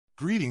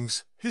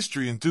Greetings,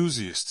 history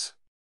enthusiasts.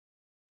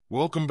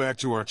 Welcome back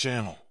to our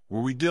channel,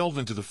 where we delve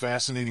into the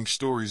fascinating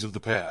stories of the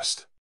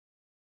past.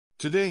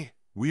 Today,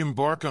 we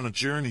embark on a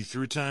journey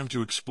through time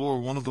to explore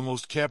one of the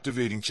most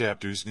captivating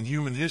chapters in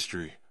human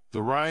history,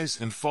 the rise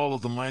and fall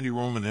of the mighty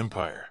Roman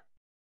Empire.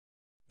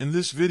 In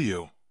this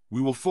video, we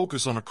will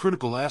focus on a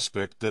critical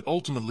aspect that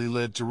ultimately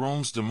led to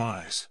Rome's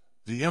demise,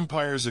 the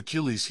empire's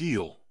Achilles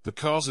heel, the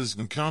causes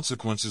and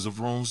consequences of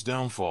Rome's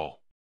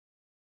downfall.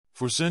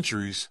 For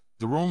centuries,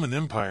 the Roman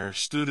Empire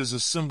stood as a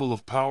symbol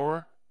of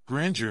power,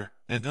 grandeur,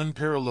 and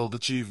unparalleled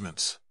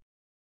achievements.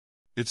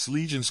 Its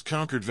legions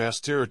conquered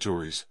vast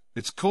territories,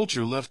 its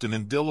culture left an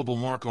indelible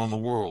mark on the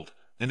world,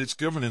 and its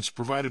governance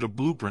provided a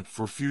blueprint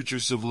for future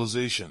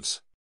civilizations.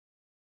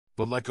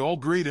 But like all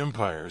great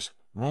empires,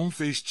 Rome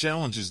faced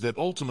challenges that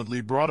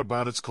ultimately brought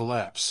about its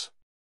collapse.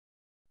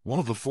 One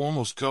of the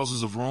foremost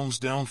causes of Rome's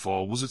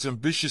downfall was its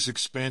ambitious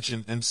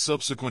expansion and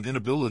subsequent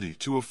inability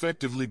to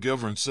effectively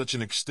govern such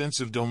an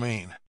extensive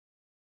domain.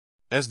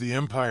 As the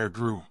empire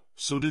grew,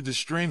 so did the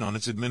strain on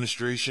its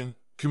administration,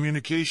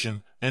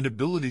 communication, and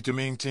ability to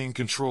maintain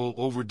control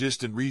over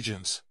distant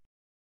regions.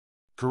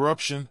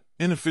 Corruption,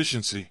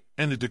 inefficiency,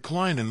 and a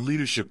decline in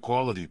leadership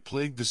quality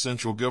plagued the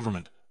central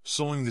government,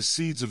 sowing the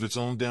seeds of its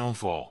own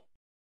downfall.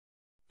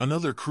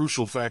 Another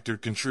crucial factor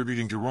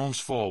contributing to Rome's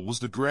fall was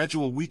the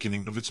gradual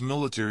weakening of its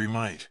military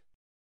might.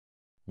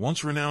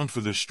 Once renowned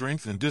for their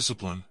strength and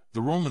discipline,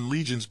 the Roman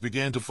legions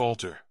began to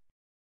falter.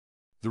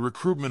 The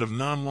recruitment of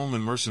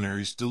non-Roman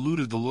mercenaries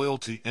diluted the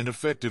loyalty and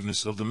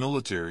effectiveness of the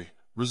military,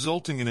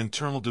 resulting in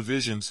internal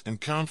divisions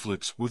and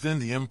conflicts within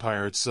the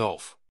empire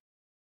itself.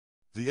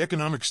 The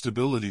economic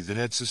stability that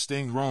had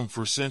sustained Rome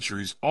for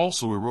centuries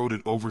also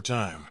eroded over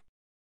time.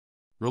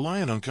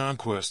 Reliant on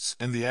conquests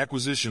and the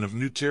acquisition of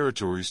new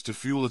territories to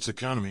fuel its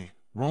economy,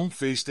 Rome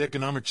faced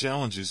economic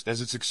challenges as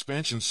its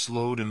expansion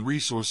slowed and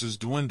resources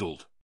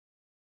dwindled.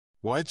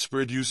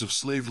 Widespread use of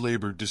slave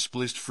labor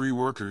displaced free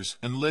workers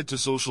and led to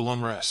social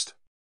unrest.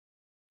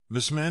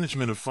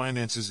 Mismanagement of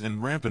finances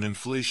and rampant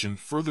inflation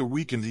further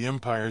weakened the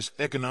empire's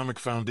economic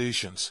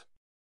foundations.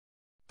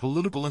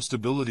 Political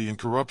instability and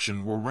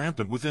corruption were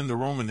rampant within the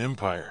Roman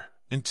Empire,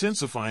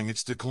 intensifying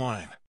its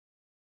decline.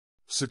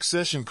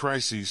 Succession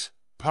crises,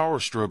 power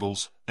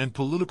struggles, and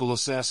political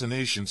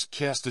assassinations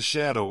cast a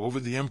shadow over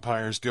the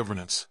empire's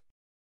governance.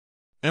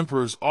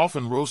 Emperors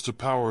often rose to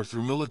power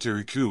through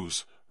military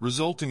coups,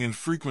 resulting in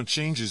frequent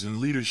changes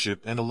in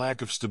leadership and a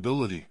lack of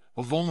stability,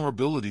 a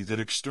vulnerability that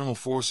external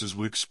forces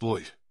would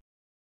exploit.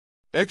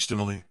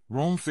 Externally,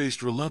 Rome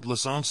faced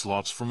relentless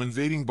onslaughts from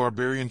invading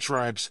barbarian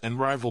tribes and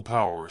rival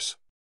powers.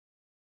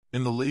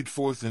 In the late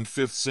 4th and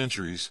 5th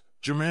centuries,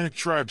 Germanic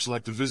tribes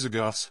like the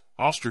Visigoths,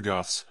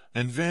 Ostrogoths,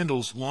 and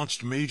Vandals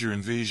launched major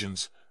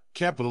invasions,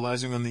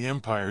 capitalizing on the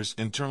empire's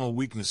internal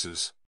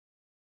weaknesses.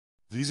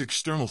 These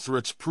external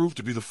threats proved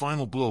to be the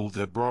final blow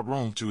that brought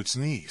Rome to its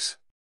knees.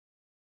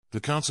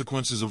 The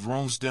consequences of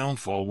Rome's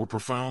downfall were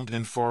profound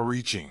and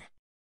far-reaching.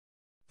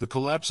 The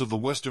collapse of the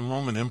Western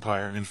Roman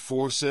Empire in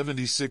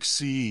 476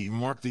 CE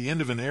marked the end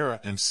of an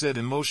era and set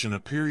in motion a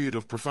period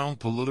of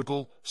profound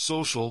political,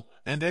 social,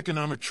 and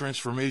economic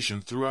transformation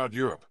throughout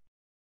Europe.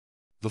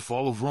 The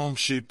fall of Rome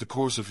shaped the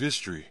course of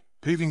history,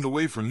 paving the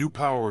way for new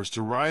powers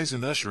to rise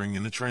and ushering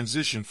in a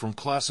transition from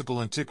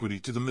classical antiquity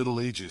to the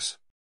Middle Ages.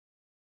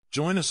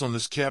 Join us on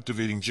this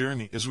captivating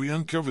journey as we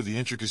uncover the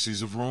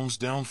intricacies of Rome's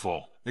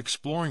downfall,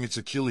 exploring its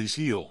Achilles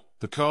heel,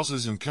 the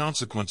causes and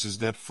consequences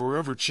that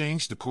forever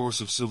changed the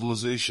course of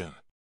civilization.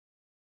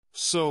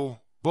 So,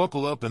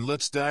 buckle up and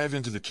let's dive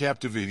into the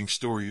captivating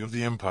story of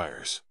the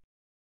empires.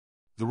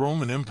 The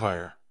Roman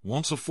Empire,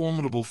 once a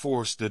formidable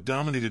force that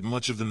dominated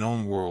much of the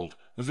known world,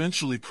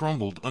 eventually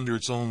crumbled under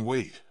its own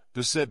weight,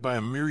 beset by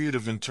a myriad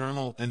of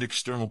internal and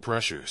external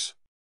pressures.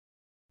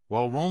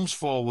 While Rome's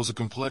fall was a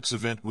complex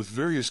event with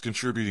various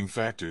contributing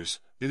factors,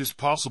 it is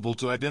possible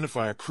to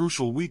identify a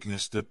crucial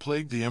weakness that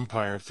plagued the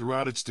empire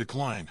throughout its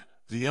decline,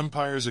 the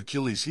empire's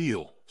Achilles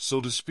heel,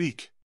 so to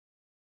speak.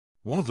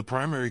 One of the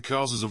primary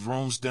causes of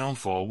Rome's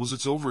downfall was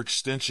its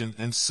overextension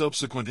and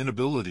subsequent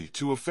inability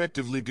to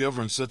effectively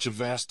govern such a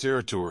vast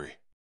territory.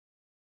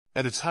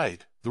 At its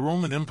height, the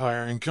Roman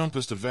Empire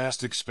encompassed a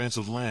vast expanse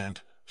of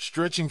land,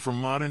 stretching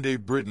from modern-day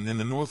Britain in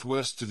the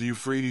northwest to the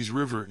Euphrates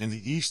River in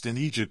the east and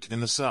Egypt in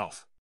the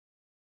south.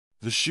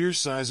 The sheer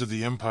size of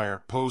the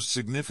empire posed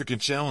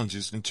significant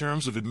challenges in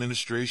terms of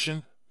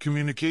administration,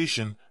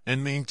 communication,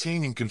 and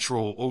maintaining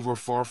control over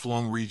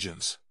far-flung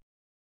regions.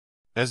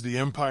 As the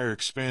empire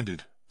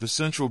expanded, the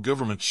central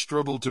government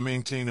struggled to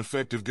maintain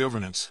effective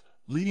governance,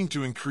 leading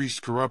to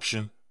increased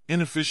corruption,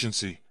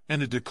 inefficiency,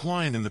 and a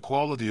decline in the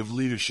quality of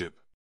leadership.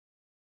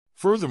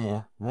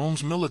 Furthermore,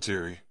 Rome's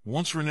military,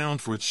 once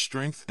renowned for its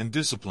strength and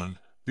discipline,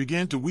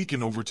 began to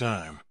weaken over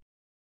time.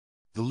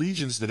 The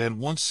legions that had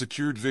once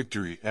secured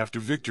victory after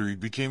victory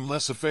became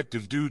less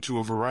effective due to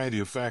a variety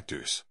of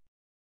factors.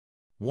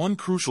 One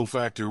crucial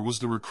factor was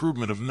the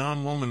recruitment of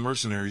non-Roman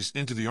mercenaries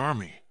into the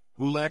army,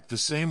 who lacked the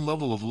same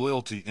level of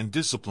loyalty and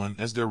discipline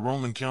as their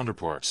Roman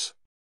counterparts.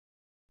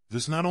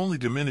 This not only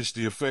diminished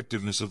the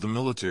effectiveness of the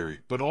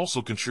military but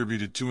also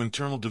contributed to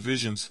internal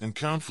divisions and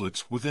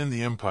conflicts within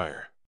the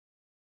empire.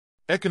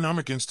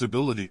 Economic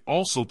instability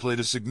also played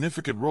a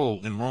significant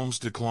role in Rome's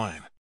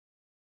decline.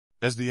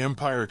 As the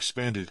empire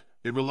expanded,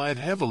 it relied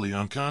heavily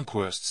on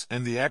conquests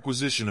and the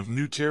acquisition of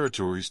new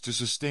territories to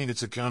sustain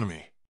its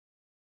economy.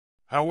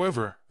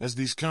 However, as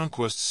these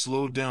conquests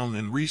slowed down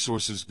and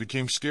resources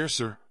became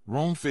scarcer,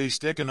 Rome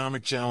faced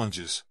economic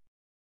challenges.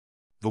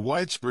 The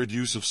widespread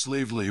use of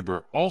slave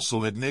labor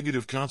also had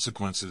negative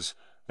consequences,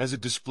 as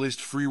it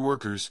displaced free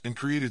workers and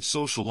created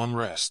social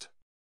unrest.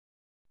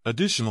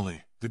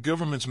 Additionally, the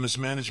government's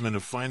mismanagement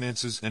of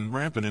finances and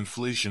rampant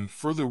inflation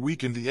further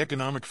weakened the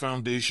economic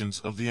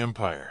foundations of the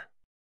empire.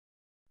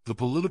 The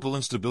political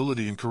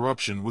instability and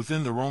corruption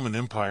within the Roman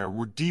Empire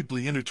were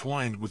deeply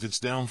intertwined with its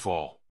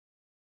downfall.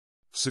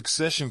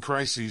 Succession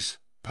crises,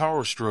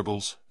 power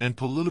struggles, and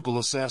political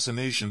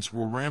assassinations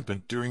were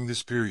rampant during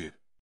this period.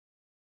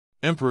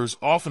 Emperors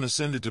often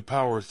ascended to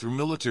power through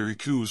military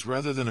coups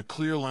rather than a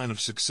clear line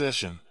of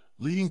succession,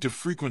 leading to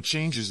frequent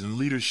changes in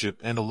leadership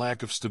and a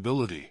lack of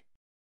stability.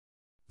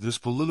 This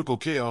political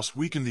chaos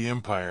weakened the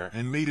empire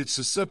and made it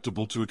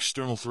susceptible to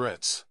external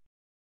threats.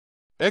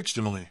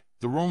 Externally,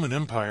 the Roman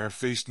Empire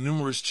faced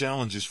numerous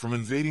challenges from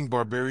invading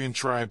barbarian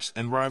tribes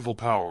and rival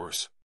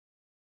powers.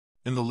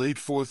 In the late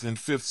 4th and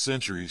 5th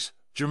centuries,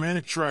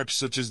 Germanic tribes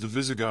such as the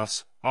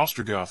Visigoths,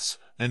 Ostrogoths,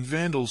 and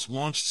Vandals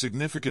launched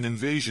significant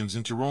invasions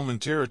into Roman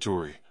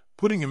territory,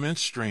 putting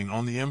immense strain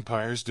on the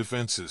empire's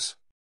defenses.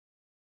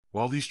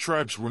 While these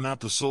tribes were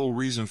not the sole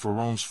reason for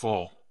Rome's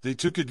fall, they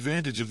took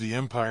advantage of the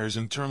empire's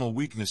internal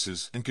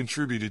weaknesses and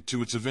contributed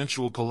to its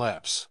eventual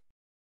collapse.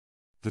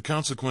 The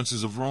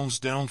consequences of Rome's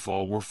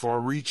downfall were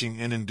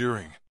far-reaching and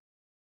enduring.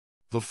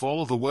 The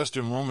fall of the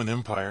Western Roman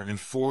Empire in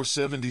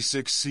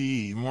 476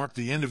 CE marked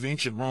the end of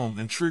ancient Rome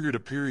and triggered a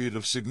period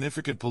of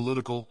significant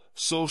political,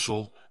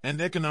 social,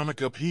 and economic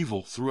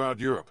upheaval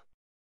throughout Europe.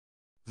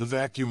 The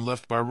vacuum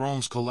left by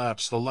Rome's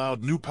collapse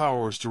allowed new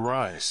powers to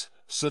rise,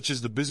 such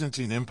as the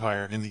Byzantine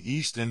Empire in the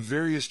east and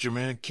various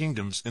Germanic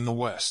kingdoms in the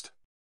west.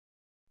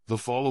 The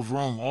fall of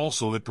Rome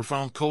also had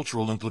profound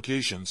cultural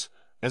implications,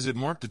 as it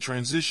marked the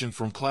transition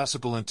from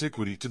classical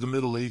antiquity to the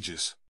Middle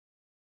Ages.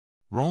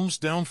 Rome's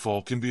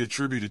downfall can be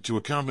attributed to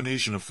a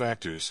combination of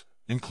factors,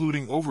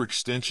 including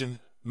overextension,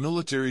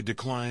 military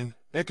decline,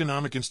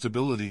 economic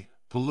instability,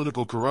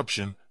 political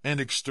corruption, and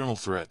external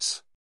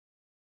threats.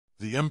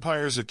 The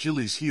empire's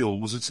Achilles' heel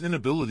was its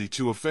inability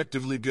to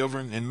effectively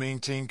govern and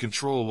maintain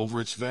control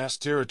over its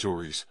vast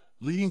territories,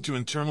 leading to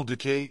internal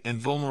decay and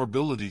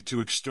vulnerability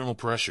to external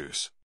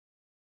pressures.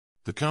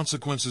 The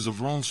consequences of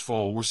Rome's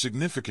fall were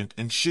significant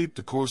and shaped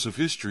the course of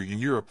history in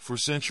Europe for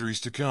centuries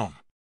to come.